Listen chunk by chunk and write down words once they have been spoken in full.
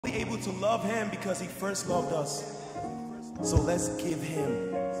only able to love him because he first loved us. So let's give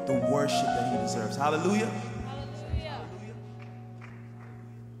him the worship that he deserves. Hallelujah.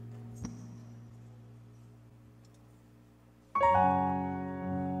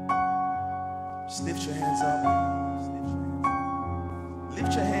 Just lift your hands up.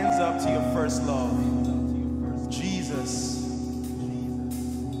 Lift your hands up to your first love, Jesus.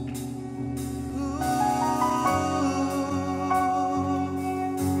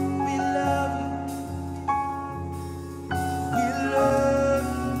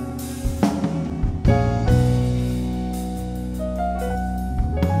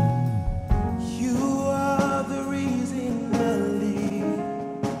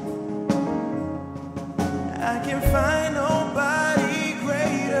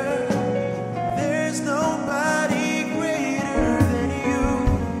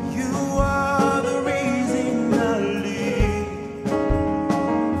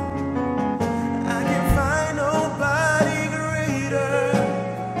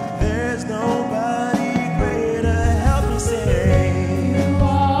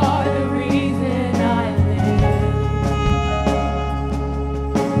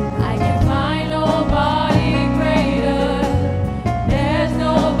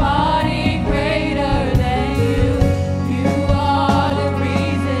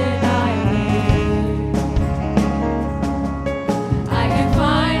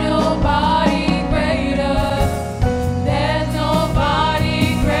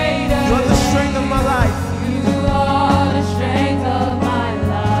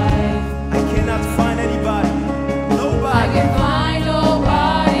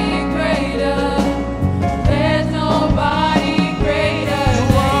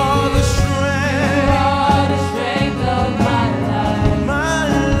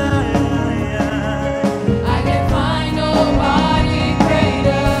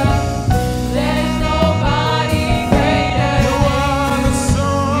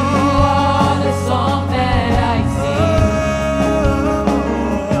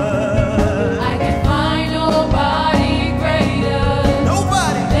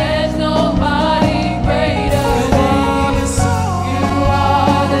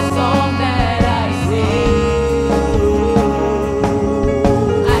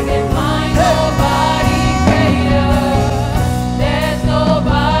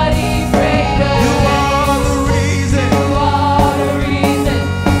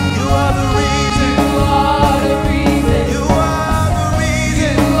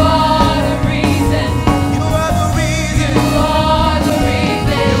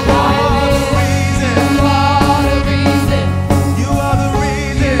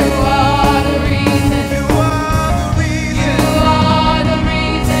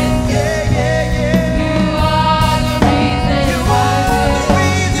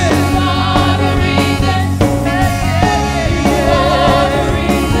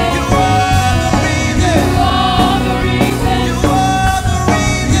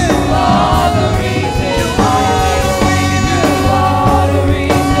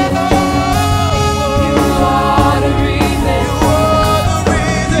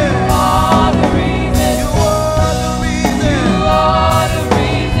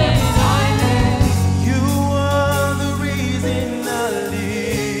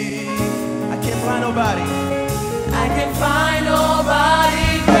 Nobody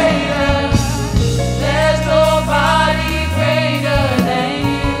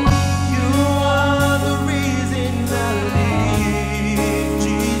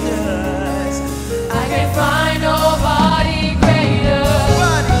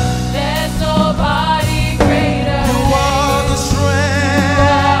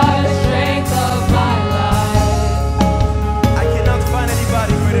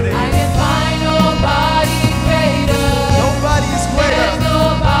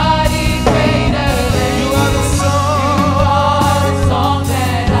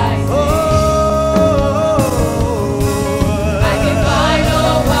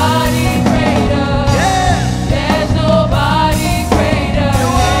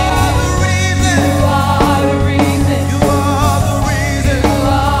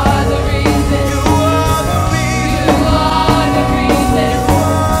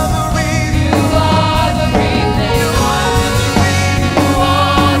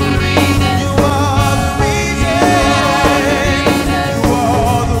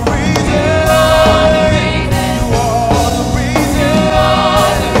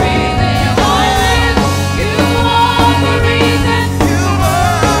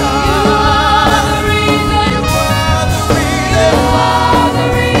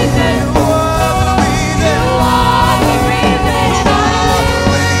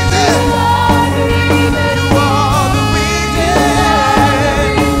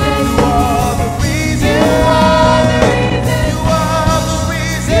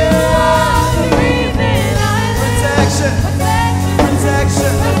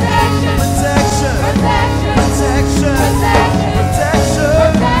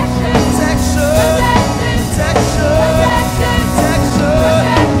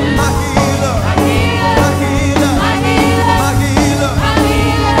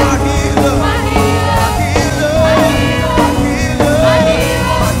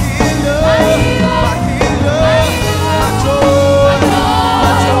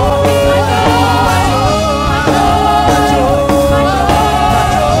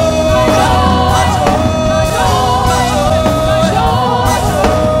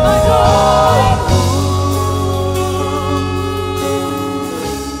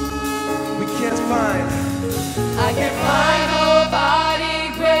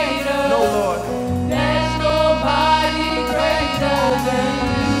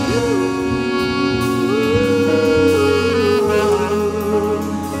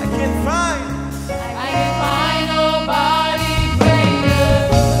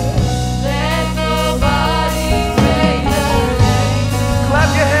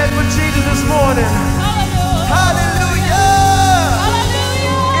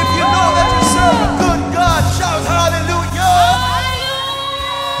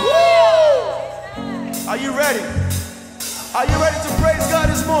Are you ready? Are you ready to praise God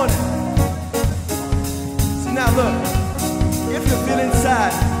this morning? See now look, if you're feeling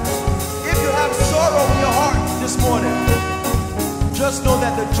sad, if you have sorrow in your heart this morning, just know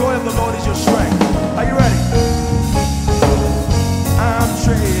that the joy of the Lord is your strength. Are you ready? I'm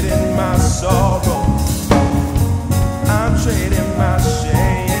trading my sorrow, I'm trading my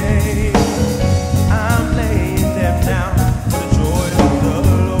shame, I'm laying them down for the joy of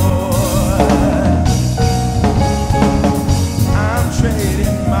the Lord. I'm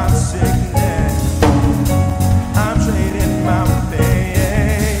trading my sickness, I'm trading my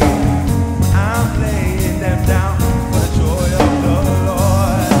pain, I'm laying them down for the joy of the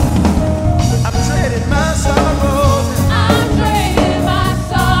Lord. I'm trading my sorrows, I'm trading my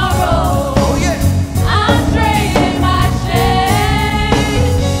sorrow. oh yeah. I'm trading my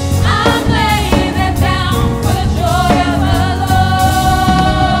shame. I'm laying them down for the joy of the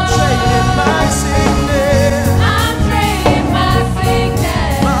Lord. Trading my sickness, I'm trading my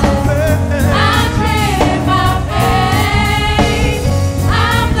sickness. my pain. I'm trading my pain.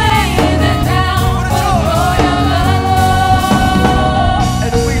 I'm laying them down for the joy of the Lord.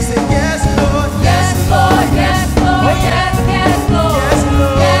 And we say yes, Lord, Yes, Lord, yes, Lord, yes, yes, Lord. yes,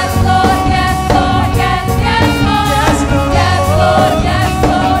 Lord. Yes, Lord, yes, Lord, yes, yes, Lord. Yes, Lord. Yes, Lord, yes,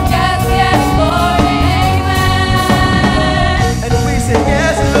 Lord, yes, yes, Lord. Amen. And we say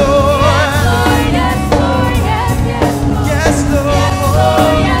yes, Lord, Yes, Lord, yes, Lord, yes, yes, Lord. yes, Lord, Yes,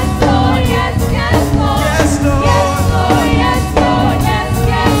 Lord, yes, Lord, yes, yes, Lord. yes, Lord. Yes, Lord, yes, Lord, yes,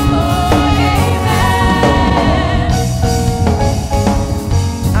 yes, Lord. Amen.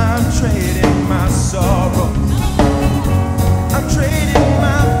 I'm trading my sorrow, I'm trading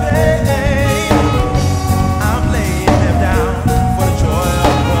my pain, I'm laying them down for the joy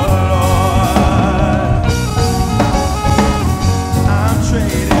of the Lord. I'm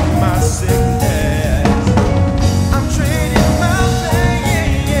trading my sickness, I'm trading my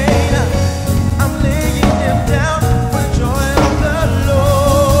pain, I'm laying them down for the joy of the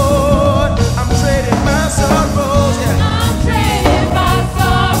Lord. I'm trading my sorrows, yeah. I'm trading my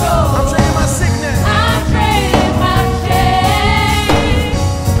sorrow. I'm trading my sickness. I'm trading my shame.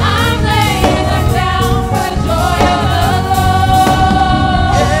 I'm laying them down for the joy of the Lord.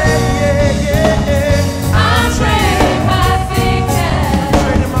 I'm trading my sickness.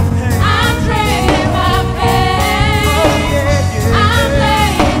 Trading my pain. I'm trading my pain. I'm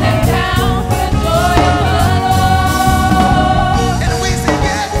laying them down for the joy of the Lord. And we say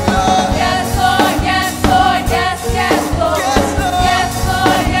yes, Lord. Yes, Lord, yes, Lord, yes, yes, Lord. Yes, Lord. Yes,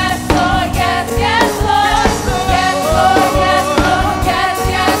 Lord, yes, Lord, yes, yes, Lord. Yes, Lord. Yes, Lord, yes, Lord, yes,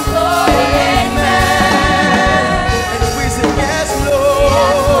 yes, Lord. Amen. And we say yes, Yes,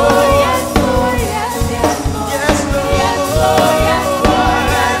 Lord. Lord, yes, Lord, yes, yes, Lord. Yes, Lord. Yes, Lord, yes, Lord,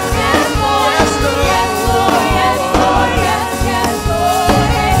 yes, yes, Lord. Yes, Lord. Yes, Lord, yes, Lord, yes, yes,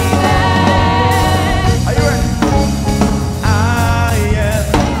 Lord. Amen. Are you ready? I am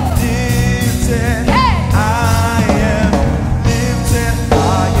lifted. Hey. I am lifted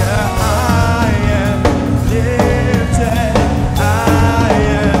higher. I am lifted. I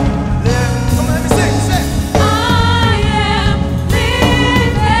am lifted. Come on, let me sing. Sing. I am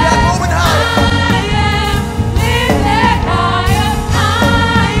lifted. We are going higher. I am lifted higher.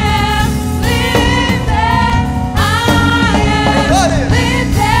 I am lifted. I am God is.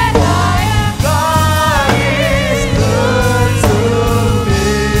 lifted higher. God is good to me.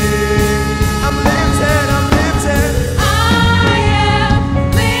 I'm lifted. I'm lifted. I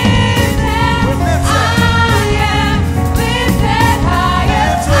am lifted. We're lifted. I am lifted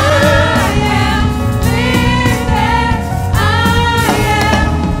higher. I am lifted. I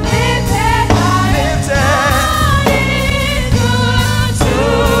am lifted higher. Lifted. God is good to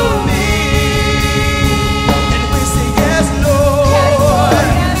me. And we say yes, Yes, Lord. Lord,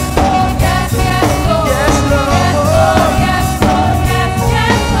 yes, Lord, yes, yes, Lord. Yes, Lord. Yes, Lord, yes, Lord, yes,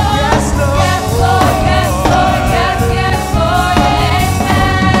 yes, Lord. Yes, Lord. Yes, Lord, yes, Lord, yes, yes, Lord.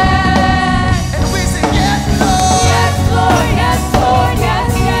 Amen. And we say yes, Lord. Yes, Lord, yes, Lord,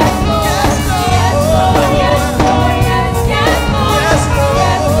 yes, yes, Lord. Yes, Lord. Yes, Lord, yes, Lord, yes, yes, Lord. Yes, Lord.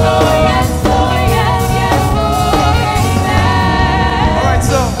 Yes, Lord, yes, Lord, yes, yes, Lord. Amen. All right,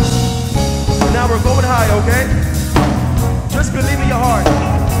 so now we're going high, okay? Just believe in your heart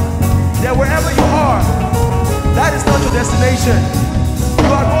that wherever you are, that is not your destination.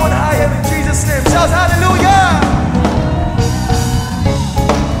 You are going higher in Jesus' name. Shout hallelujah!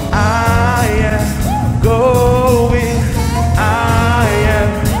 I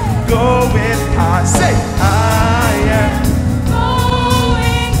am going high. Say, I am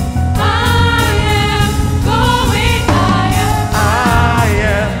Going, I am going higher.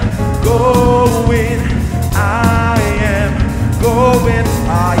 going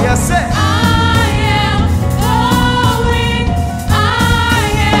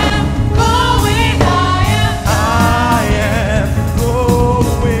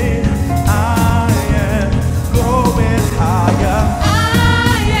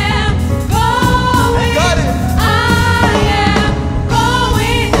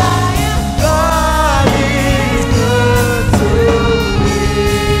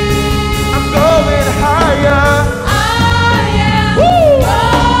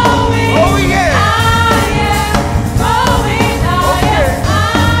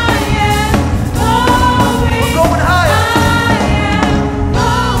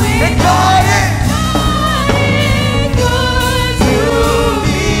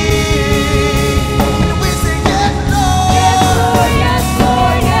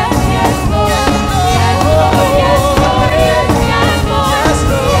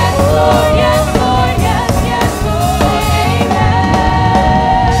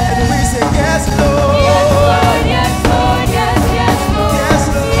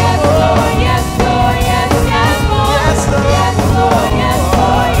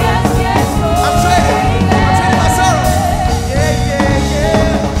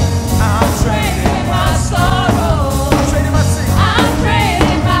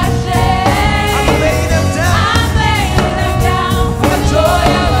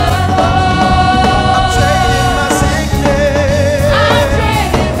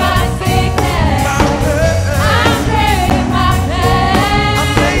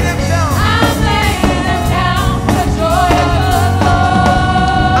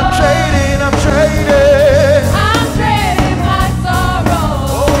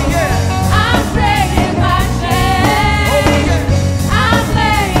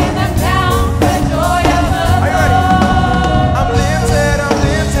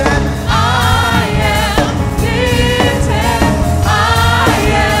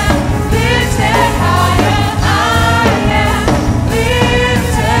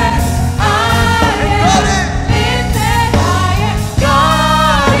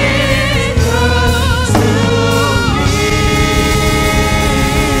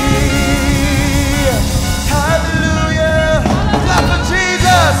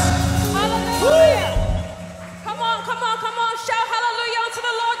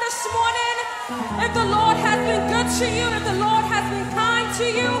If the Lord has been good to you, if the Lord has been kind to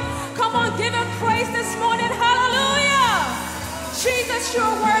you, come on, give him praise this morning. Hallelujah. Jesus,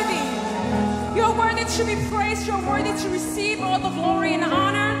 you're worthy. You're worthy to be praised. You're worthy to receive all the glory and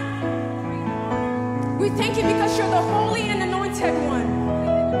honor. We thank you because you're the holy and anointed one.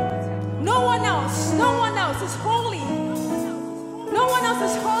 No one else is holy. No one else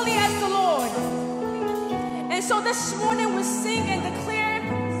is holy as the Lord. And so this morning we sing and declare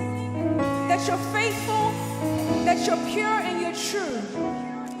that you're faithful, that you're pure and you're true.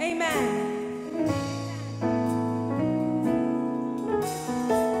 Amen.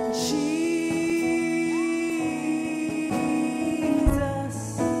 Jesus.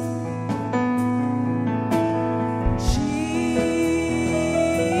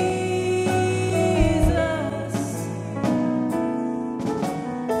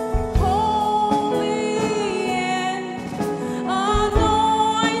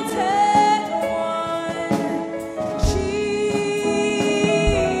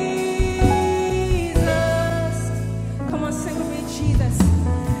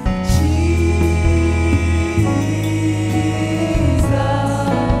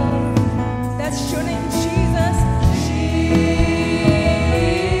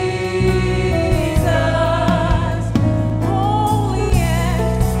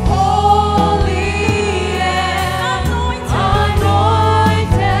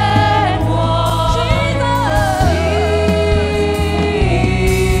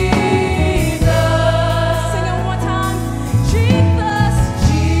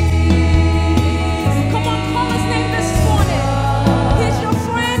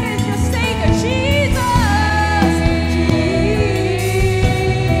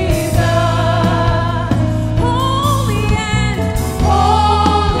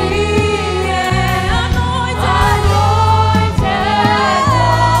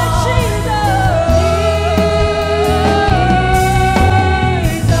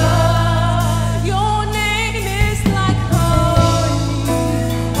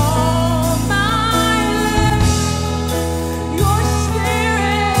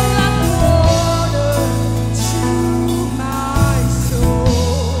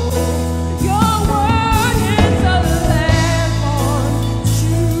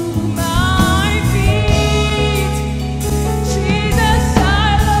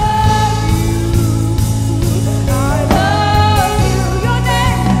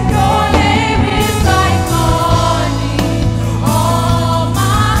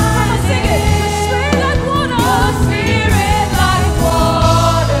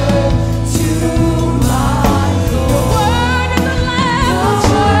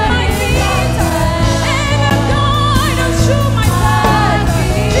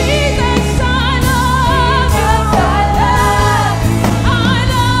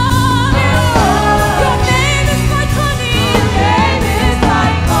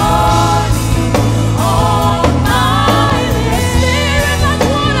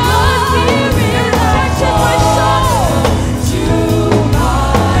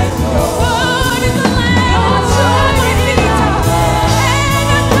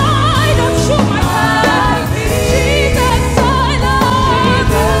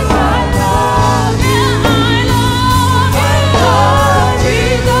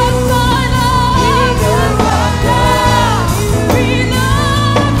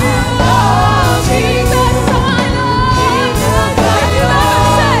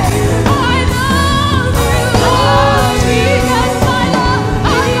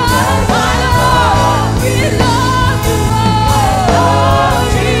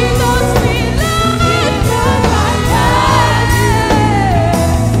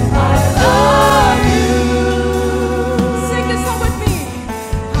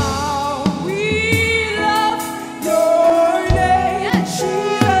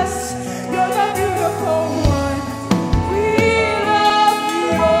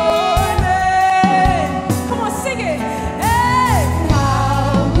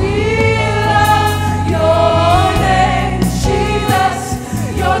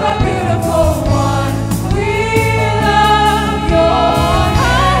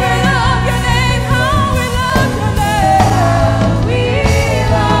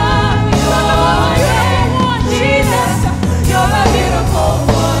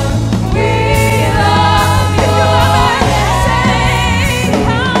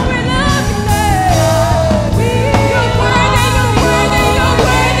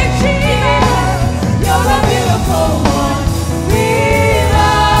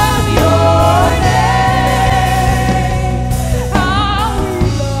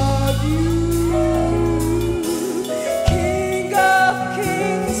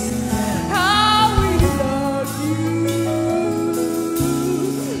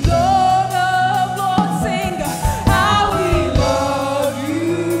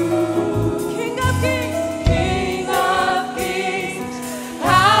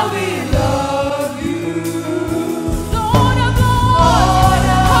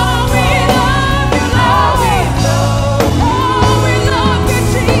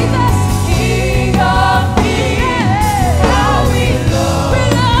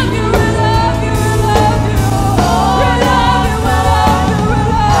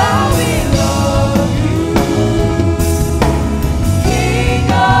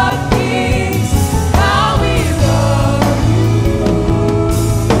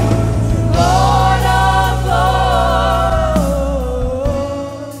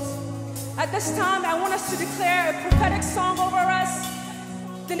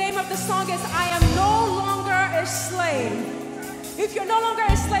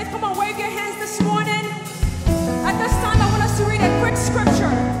 Come on, wave your hands